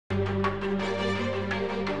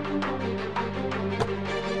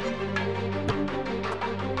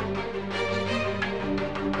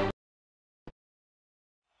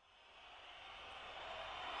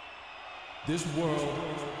This world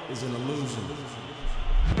is an illusion.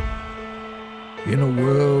 In a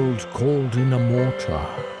world called Immorta,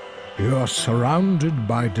 you are surrounded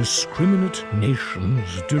by discriminate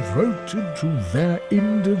nations devoted to their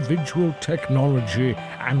individual technology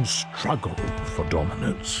and struggle for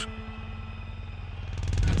dominance.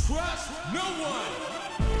 Trust no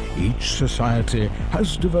one! Each society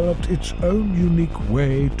has developed its own unique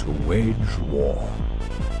way to wage war.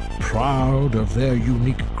 Proud of their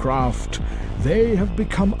unique craft, they have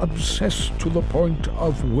become obsessed to the point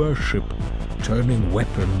of worship, turning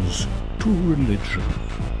weapons to religion.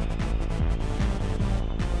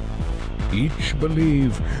 Each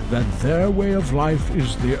believe that their way of life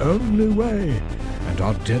is the only way, and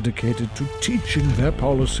are dedicated to teaching their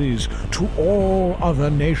policies to all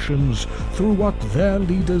other nations through what their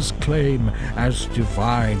leaders claim as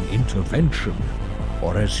divine intervention,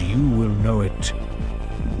 or as you will know it,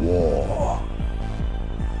 war.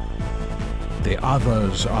 The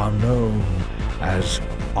others are known as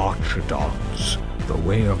Archidons, the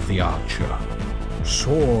way of the archer,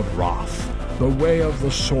 Sword Wrath, the way of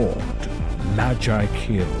the sword, Magi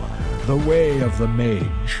Kill, the way of the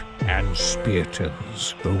mage, and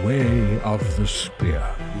Speartons, the way of the spear.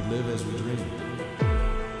 We live as we dream.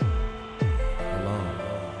 Alone.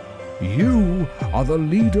 You are the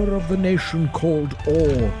leader of the nation called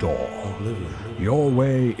Ordor. Oblivion. Your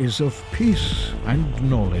way is of peace and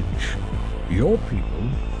knowledge. Your people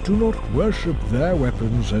do not worship their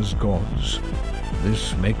weapons as gods.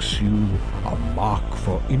 This makes you a mark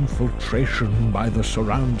for infiltration by the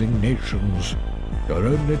surrounding nations. Your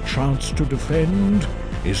only chance to defend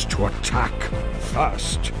is to attack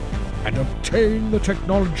first, and obtain the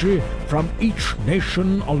technology from each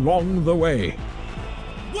nation along the way.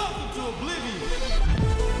 Welcome to Oblivion!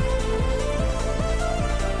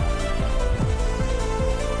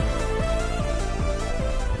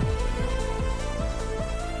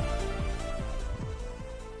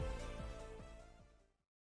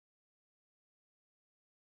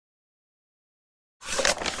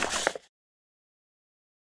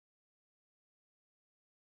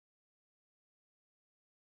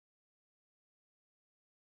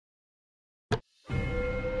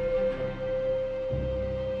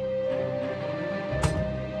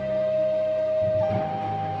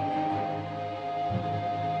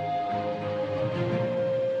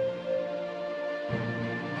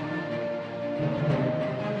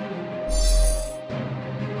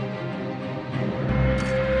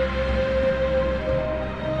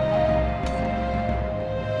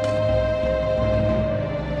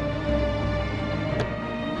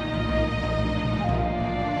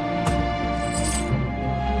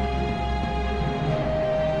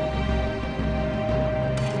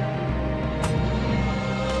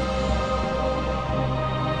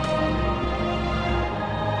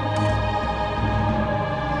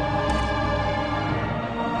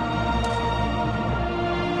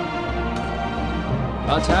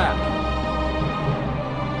 Attack!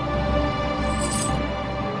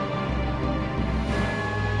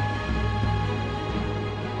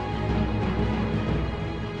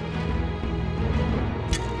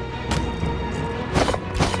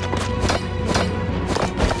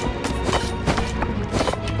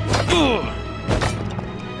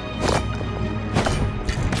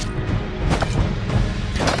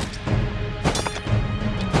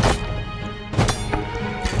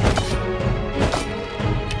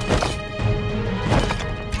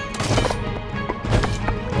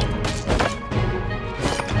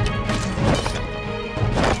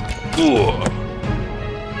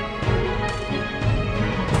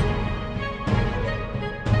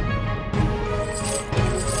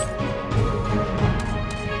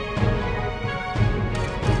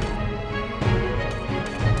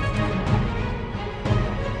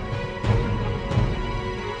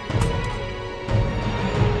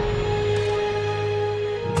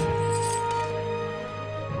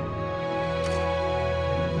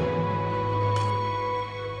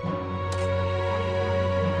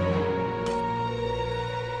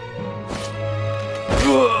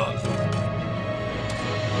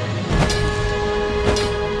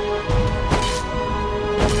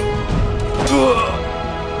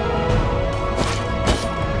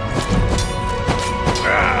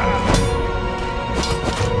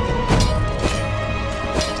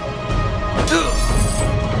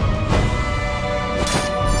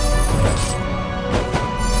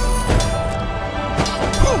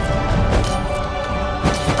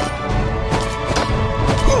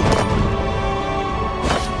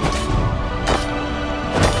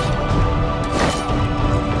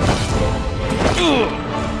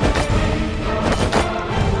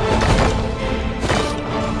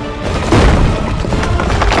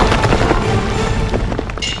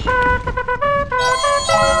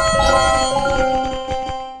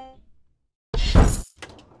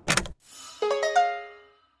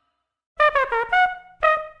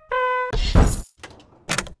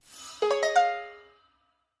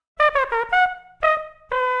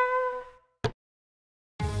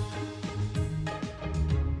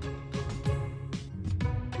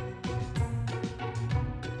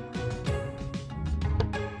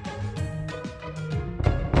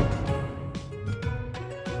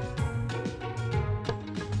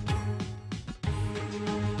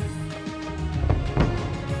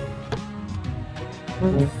 Man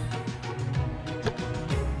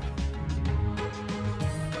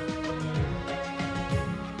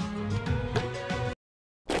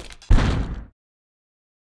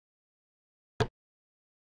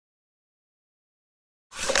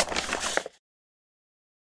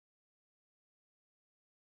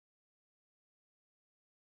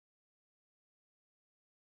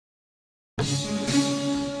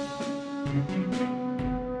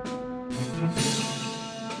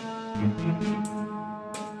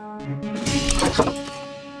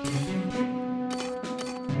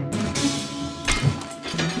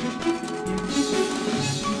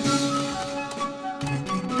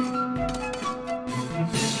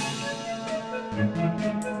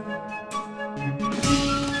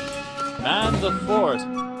the fort!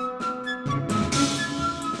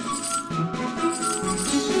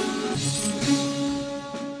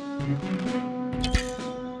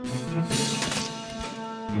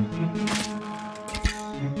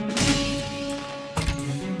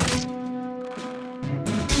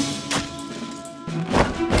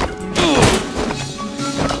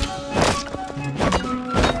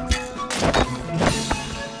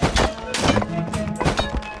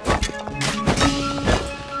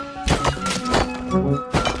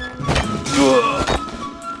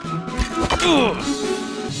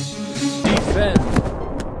 Defend!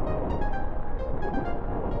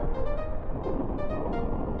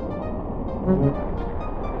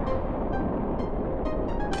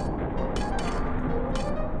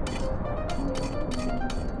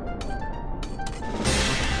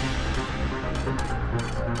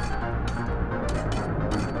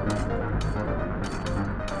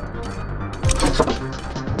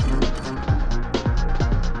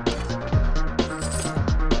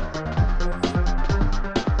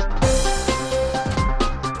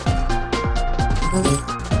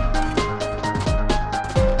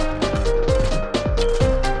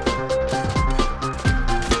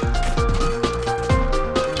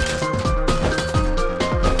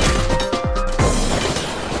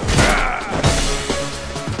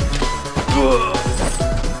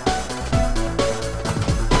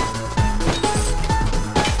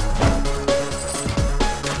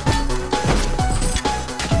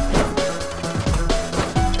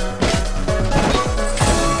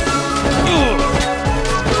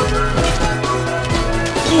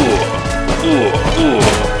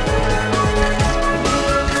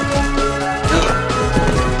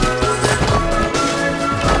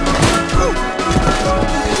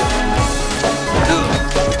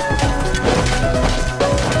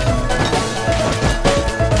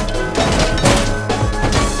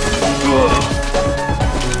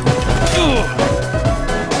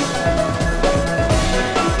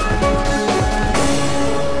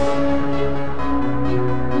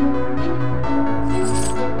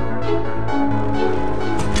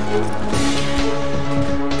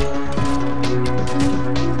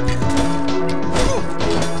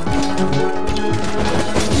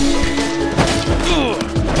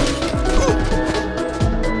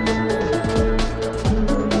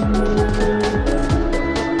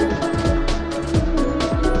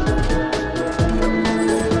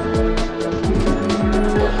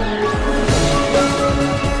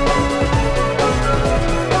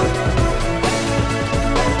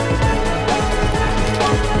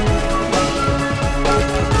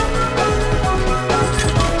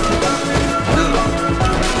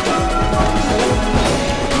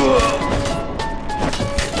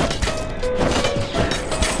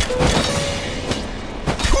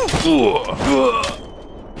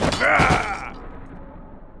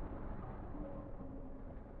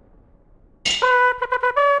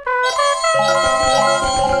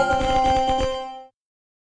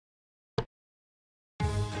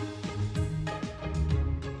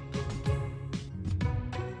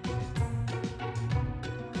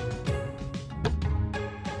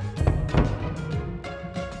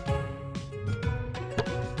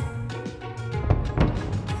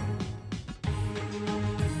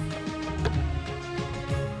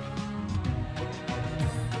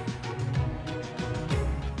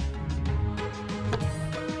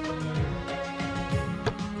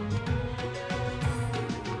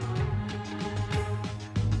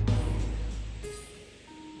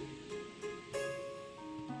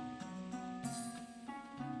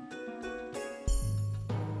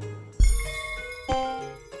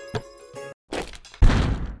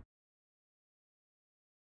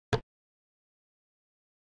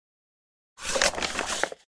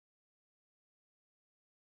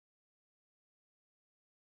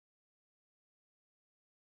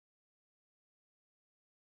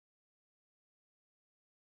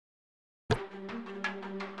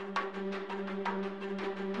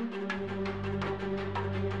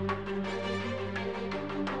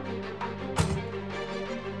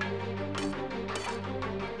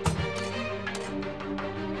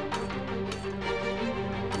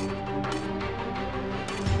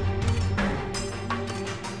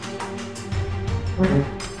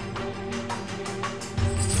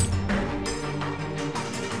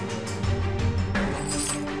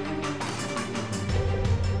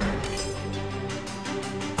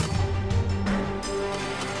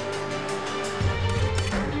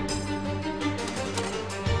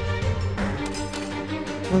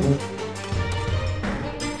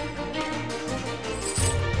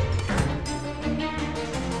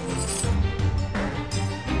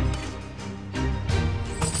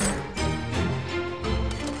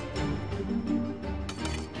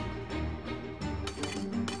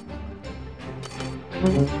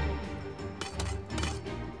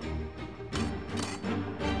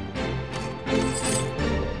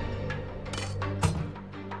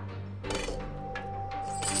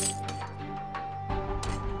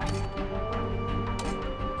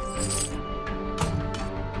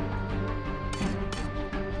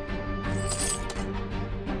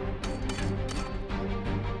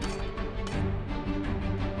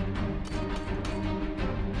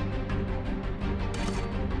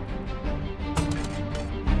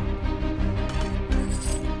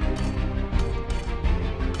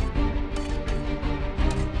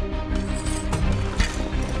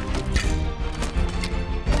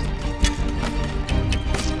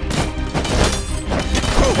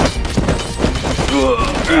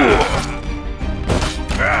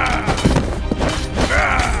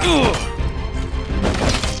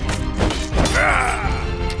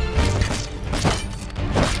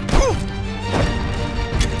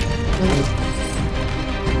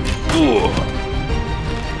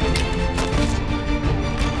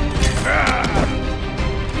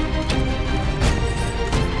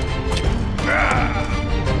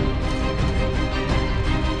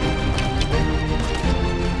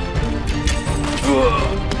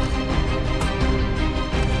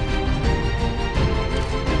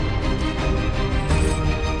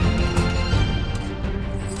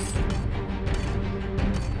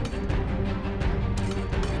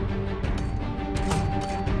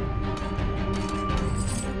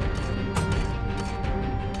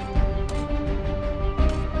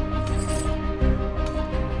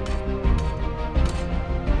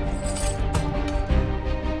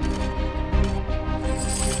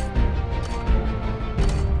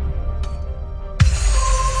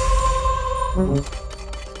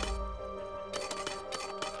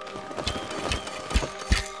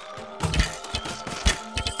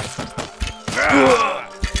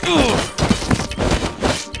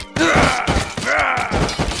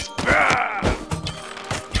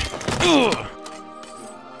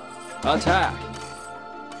 Attack!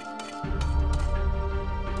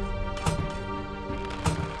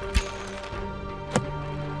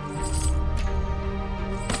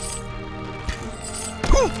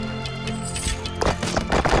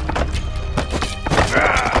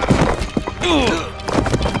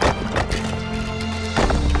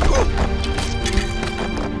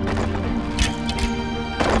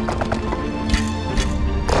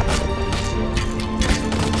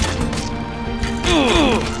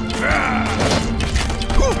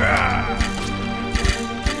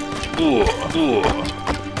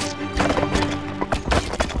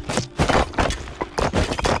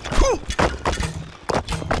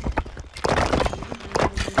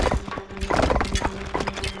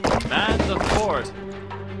 Man the fort!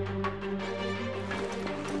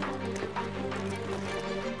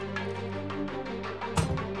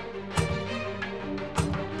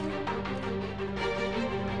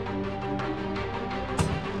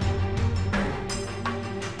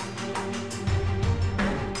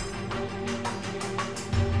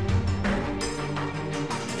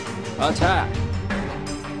 Attack!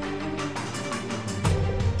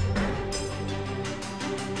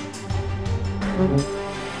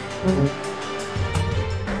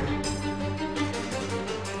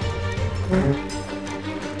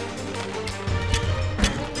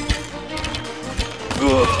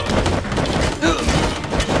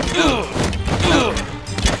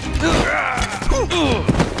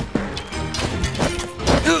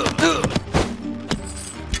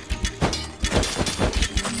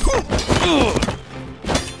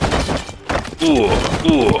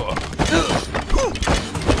 Ugh.